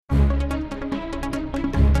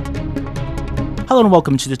Hello and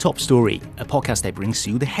welcome to The Top Story, a podcast that brings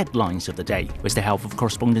you the headlines of the day with the help of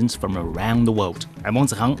correspondents from around the world. I'm Wang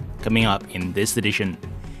Zihang. Coming up in this edition.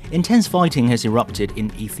 Intense fighting has erupted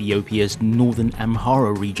in Ethiopia's northern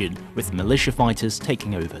Amhara region, with militia fighters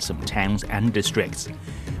taking over some towns and districts.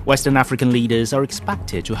 Western African leaders are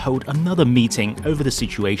expected to hold another meeting over the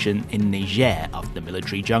situation in Niger after the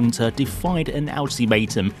military junta defied an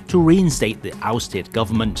ultimatum to reinstate the ousted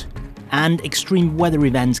government. And extreme weather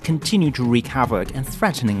events continue to wreak havoc and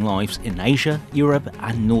threatening lives in Asia, Europe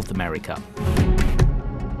and North America.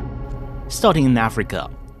 Starting in Africa,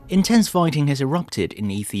 intense fighting has erupted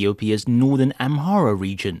in Ethiopia's northern Amhara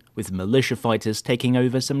region, with militia fighters taking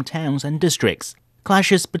over some towns and districts.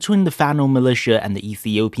 Clashes between the Fano militia and the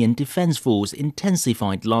Ethiopian Defense Force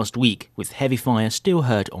intensified last week, with heavy fire still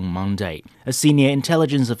heard on Monday. A senior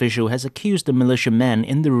intelligence official has accused the militiamen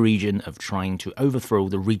in the region of trying to overthrow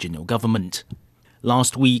the regional government.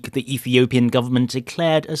 Last week, the Ethiopian government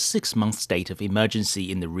declared a 6-month state of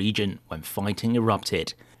emergency in the region when fighting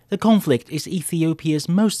erupted. The conflict is Ethiopia's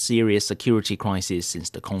most serious security crisis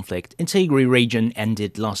since the conflict in Tigray region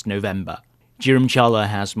ended last November. Jerome Chala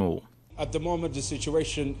has more. At the moment, the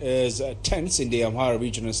situation is tense in the Amhara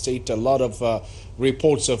regional state. A lot of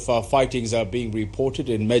reports of fightings are being reported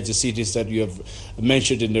in major cities that you have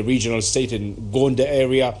mentioned in the regional state, in Gonda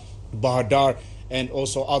area, Bahir Dar, and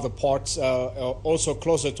also other parts, also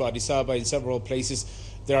closer to Addis Ababa in several places.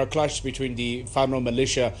 There are clashes between the Fano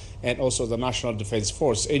militia and also the National Defense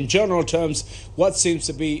Force. In general terms, what seems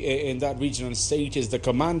to be in that regional state is the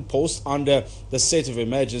command post under the state of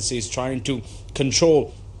emergency is trying to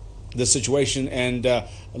control the situation and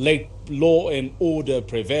let law and order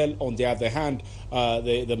prevail. On the other hand,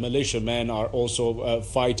 the militiamen are also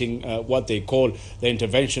fighting what they call the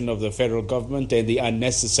intervention of the federal government and the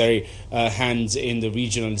unnecessary hands in the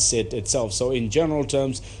regional state itself. So in general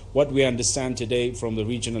terms, what we understand today from the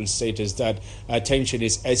regional state is that tension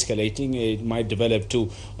is escalating. It might develop to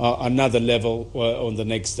another level on the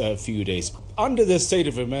next few days. Under the state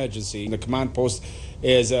of emergency, the command post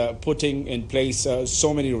is putting in place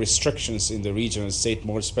so many restrictions in the regional state,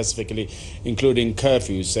 more specifically including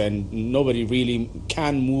curfews, and nobody really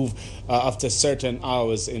can move after certain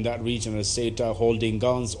hours in that regional state, holding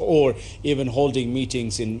guns or even holding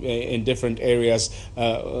meetings in different areas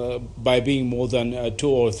by being more than 2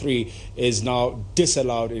 or 3 is now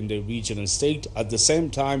disallowed in the regional state. At the same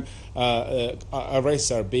time,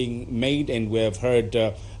 arrests are being made, and we have heard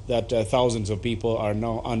that thousands of people are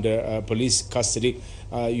now under police custody.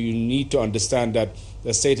 You need to understand that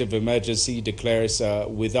the state of emergency declares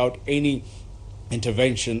without any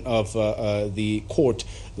intervention of the court.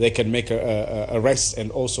 They can make arrests and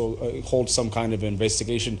also hold some kind of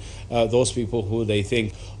investigation those people who they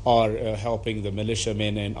think are helping the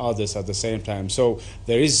militiamen and others at the same time. So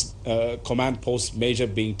there is a command post measure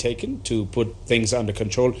being taken to put things under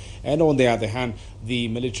control, and on the other hand, the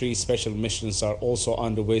military special missions are also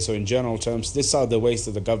underway. So in general terms, these are the ways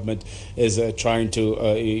that the government is trying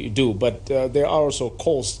to do. But there are also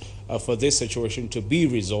calls for this situation to be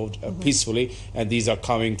resolved peacefully, and these are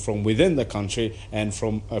coming from within the country and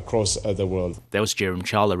from across the world. That was Jerome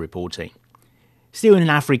Chala reporting. Still in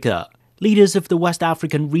Africa, leaders of the West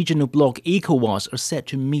African regional bloc ECOWAS are set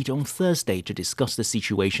to meet on Thursday to discuss the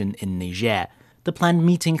situation in Niger. The planned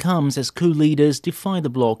meeting comes as coup leaders defy the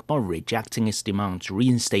bloc by rejecting its demand to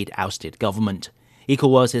reinstate ousted government.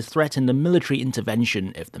 ECOWAS has threatened a military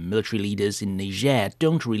intervention if the military leaders in Niger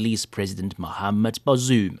don't release President Mohamed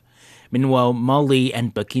Bazoum. Meanwhile, Mali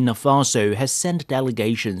and Burkina Faso has sent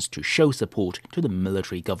delegations to show support to the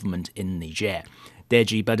military government in Niger.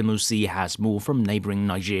 Deji Badamusi has more from neighboring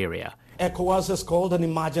Nigeria. ECOWAS has called an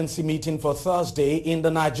emergency meeting for Thursday in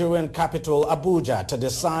the Nigerian capital, Abuja, to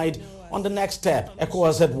decide on the next step.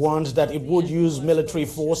 ECOWAS had warned that it would use military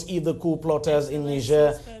force if the coup plotters in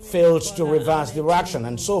Niger failed to reverse their action,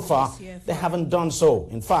 and so far they haven't done so.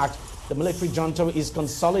 In fact, the military junta is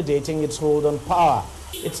consolidating its hold on power.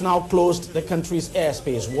 It's now closed the country's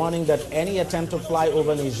airspace, warning that any attempt to fly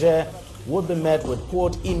over Niger would be met with,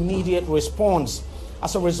 quote, immediate response.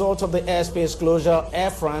 As a result of the airspace closure,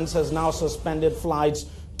 Air France has now suspended flights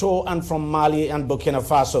to and from Mali and Burkina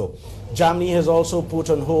Faso. Germany has also put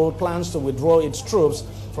on hold plans to withdraw its troops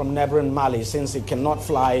from neighboring Mali since it cannot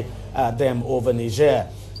fly them over Niger.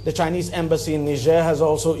 The Chinese embassy in Niger has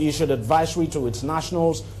also issued advisory to its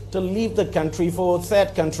nationals to leave the country for a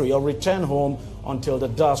third country or return home until the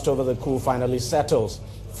dust over the coup finally settles.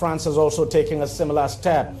 France has also taken a similar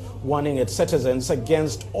step, warning its citizens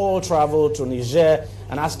against all travel to Niger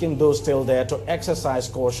and asking those still there to exercise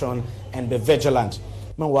caution and be vigilant.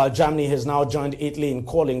 Meanwhile, Germany has now joined Italy in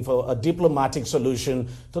calling for a diplomatic solution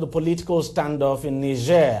to the political standoff in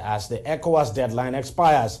Niger as the ECOWAS deadline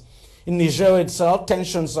expires. In Niger itself,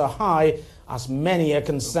 tensions are high as many are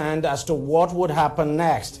concerned as to what would happen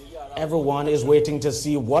next. Everyone is waiting to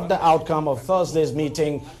see what the outcome of Thursday's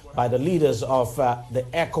meeting by the leaders of the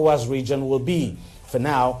ECOWAS region will be. For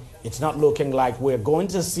now, it's not looking like we're going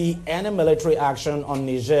to see any military action on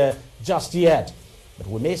Niger just yet. But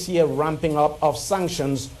we may see a ramping up of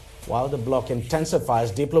sanctions while the bloc intensifies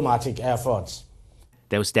diplomatic efforts.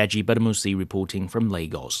 That was Daji Badamousi reporting from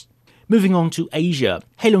Lagos. Moving on to Asia,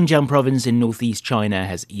 Heilongjiang province in northeast China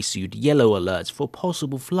has issued yellow alerts for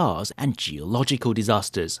possible floods and geological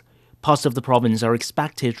disasters. Parts of the province are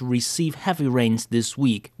expected to receive heavy rains this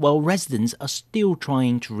week, while residents are still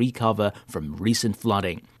trying to recover from recent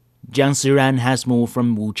flooding. Jiang Siran has more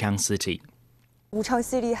from Wuchang City. Wuchang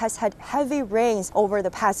City has had heavy rains over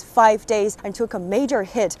the past 5 days and took a major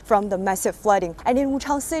hit from the massive flooding. And in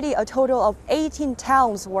Wuchang City, a total of 18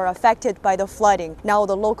 towns were affected by the flooding. Now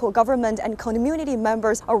the local government and community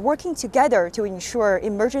members are working together to ensure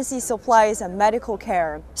emergency supplies and medical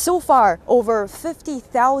care. So far, over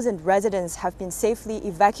 50,000 residents have been safely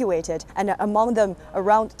evacuated, and among them,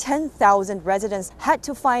 around 10,000 residents had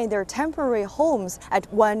to find their temporary homes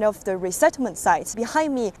at one of the resettlement sites.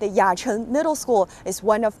 Behind me, the Yacheng Middle School is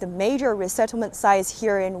one of the major resettlement sites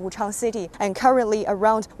here in Wuchang City, and currently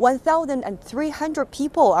around 1,300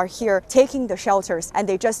 people are here taking the shelters, and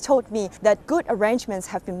they just told me that good arrangements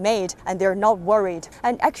have been made and they're not worried.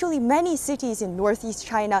 And actually many cities in northeast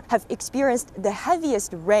China have experienced the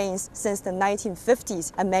heaviest rains since the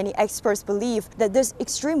 1950s, and many experts believe that this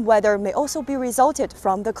extreme weather may also be resulted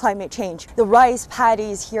from the climate change. The rice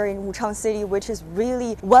paddies here in Wuchang City, which is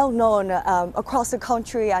really well known across the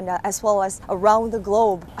country and as well as around the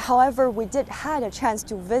globe. However, we did had a chance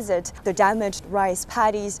to visit the damaged rice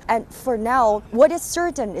paddies, and for now, what is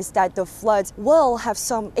certain is that the floods will have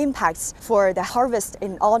some impacts for the harvest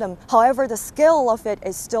in autumn. However, the scale of it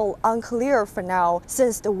is still unclear for now,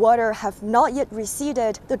 since the water have not yet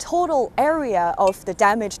receded. The total area of the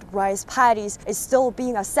damaged rice paddies is still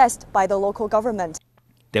being assessed by the local government.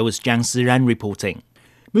 There was Jiang Siran reporting.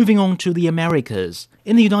 Moving on to the Americas.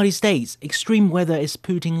 In the United States, extreme weather is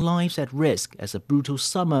putting lives at risk as a brutal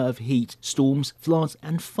summer of heat, storms, floods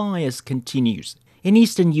and fires continues. In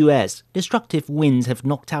eastern US, destructive winds have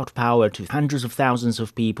knocked out power to hundreds of thousands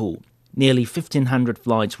of people. Nearly 1,500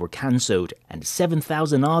 flights were cancelled and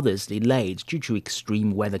 7,000 others delayed due to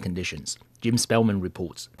extreme weather conditions. Jim Spellman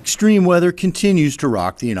reports. Extreme weather continues to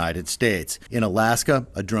rock the United States. In Alaska,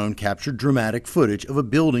 a drone captured dramatic footage of a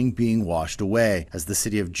building being washed away as the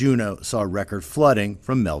city of Juneau saw record flooding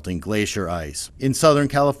from melting glacier ice. In Southern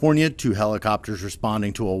California, 2 helicopters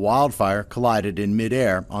responding to a wildfire collided in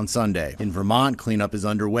midair on Sunday. In Vermont, cleanup is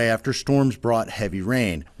underway after storms brought heavy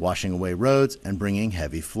rain, washing away roads and bringing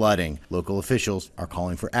heavy flooding. Local officials are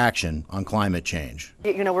calling for action on climate change.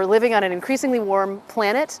 You know, we're living on an increasingly warm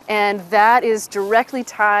planet, and that is directly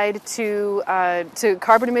tied to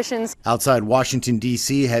carbon emissions. Outside Washington,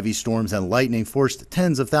 D.C., heavy storms and lightning forced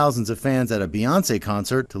tens of thousands of fans at a Beyoncé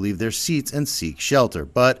concert to leave their seats and seek shelter.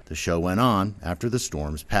 But the show went on after the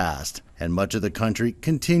storms passed. And much of the country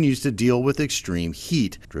continues to deal with extreme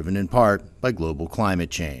heat, driven in part by global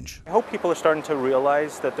climate change. I hope people are starting to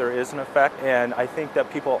realize that there is an effect, and I think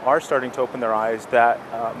that people are starting to open their eyes that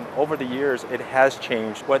over the years it has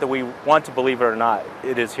changed. Whether we want to believe it or not,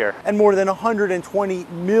 it is here. And more than 120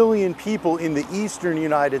 million people in the eastern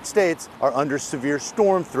United States are under severe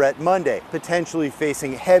storm threat Monday, potentially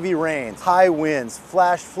facing heavy rains, high winds,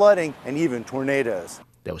 flash flooding, and even tornadoes.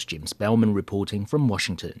 That was Jim Spellman reporting from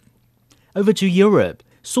Washington. Over to Europe.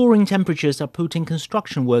 Soaring temperatures are putting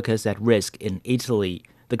construction workers at risk in Italy.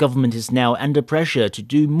 The government is now under pressure to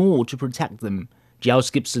do more to protect them. Giles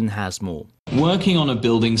Gibson has more. Working on a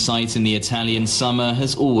building site in the Italian summer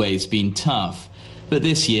has always been tough. But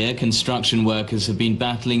this year, construction workers have been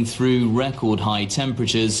battling through record high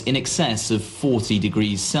temperatures in excess of 40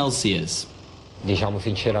 degrees Celsius. Diciamo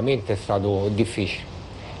sinceramente è stato difficile.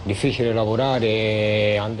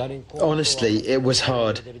 Honestly, it was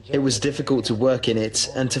hard. It was difficult to work in it,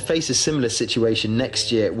 and to face a similar situation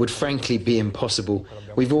next year would frankly be impossible.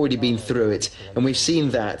 We've already been through it, and we've seen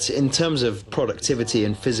that, in terms of productivity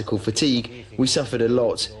and physical fatigue, we suffered a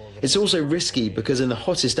lot. It's also risky because in the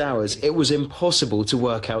hottest hours, it was impossible to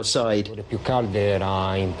work outside.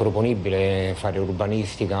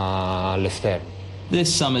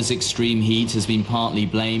 This summer's extreme heat has been partly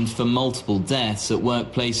blamed for multiple deaths at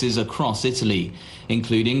workplaces across Italy,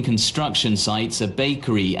 including construction sites, a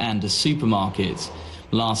bakery and a supermarket.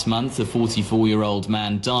 Last month, a 44-year-old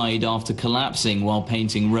man died after collapsing while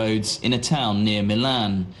painting roads in a town near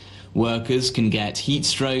Milan. Workers can get heat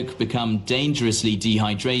stroke, become dangerously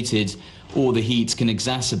dehydrated, or the heat can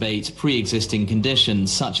exacerbate pre-existing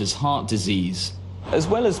conditions such as heart disease. As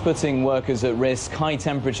well as putting workers at risk, high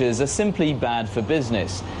temperatures are simply bad for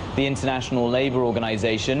business. The International Labour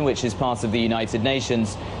Organization, which is part of the United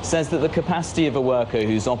Nations, says that the capacity of a worker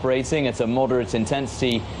who's operating at a moderate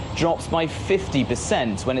intensity drops by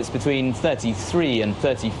 50% when it's between 33 and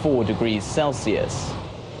 34 degrees Celsius.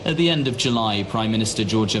 At the end of July, Prime Minister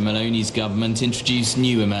Giorgia Meloni's government introduced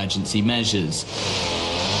new emergency measures.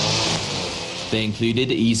 They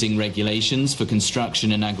included easing regulations for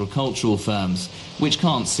construction and agricultural firms, which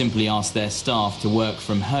can't simply ask their staff to work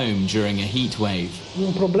from home during a heat wave.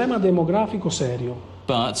 Un problema demografico serio.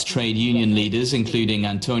 But trade union leaders, including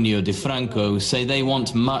Antonio De Franco, say they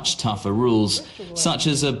want much tougher rules, such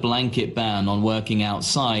as a blanket ban on working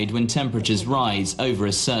outside when temperatures rise over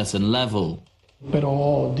a certain level. The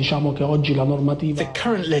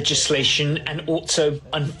current legislation and also,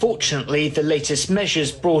 unfortunately, the latest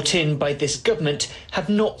measures brought in by this government have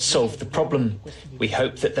not solved the problem. We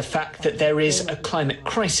hope that the fact that there is a climate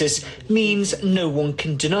crisis means no one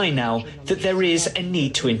can deny now that there is a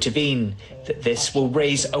need to intervene, that this will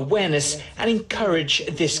raise awareness and encourage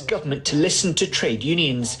this government to listen to trade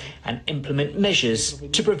unions and implement measures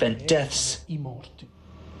to prevent deaths.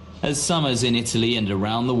 As summers in Italy and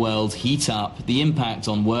around the world heat up, the impact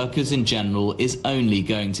on workers in general is only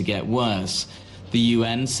going to get worse. The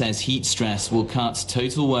UN says heat stress will cut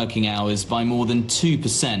total working hours by more than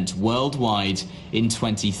 2% worldwide in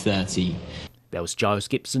 2030. That was Giles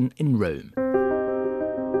Gibson in Rome.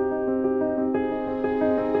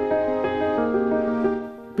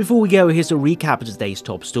 Before we go, here's a recap of today's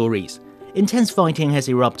top stories. Intense fighting has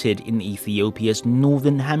erupted in Ethiopia's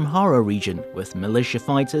northern Amhara region, with militia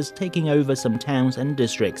fighters taking over some towns and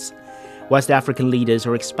districts. West African leaders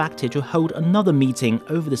are expected to hold another meeting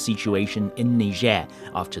over the situation in Niger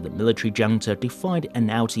after the military junta defied an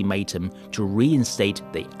ultimatum to reinstate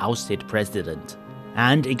the ousted president.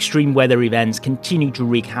 And extreme weather events continue to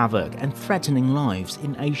wreak havoc and threatening lives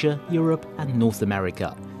in Asia, Europe, and North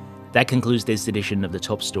America. That concludes this edition of The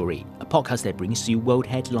Top Story, a podcast that brings you world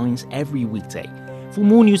headlines every weekday. For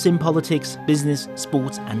more news in politics, business,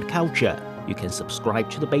 sports, and culture, you can subscribe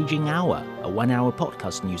to the Beijing Hour, a one-hour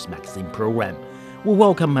podcast news magazine program. We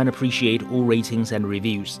welcome and appreciate all ratings and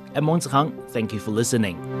reviews. I'm Wang Zihang. Thank you for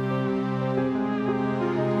listening.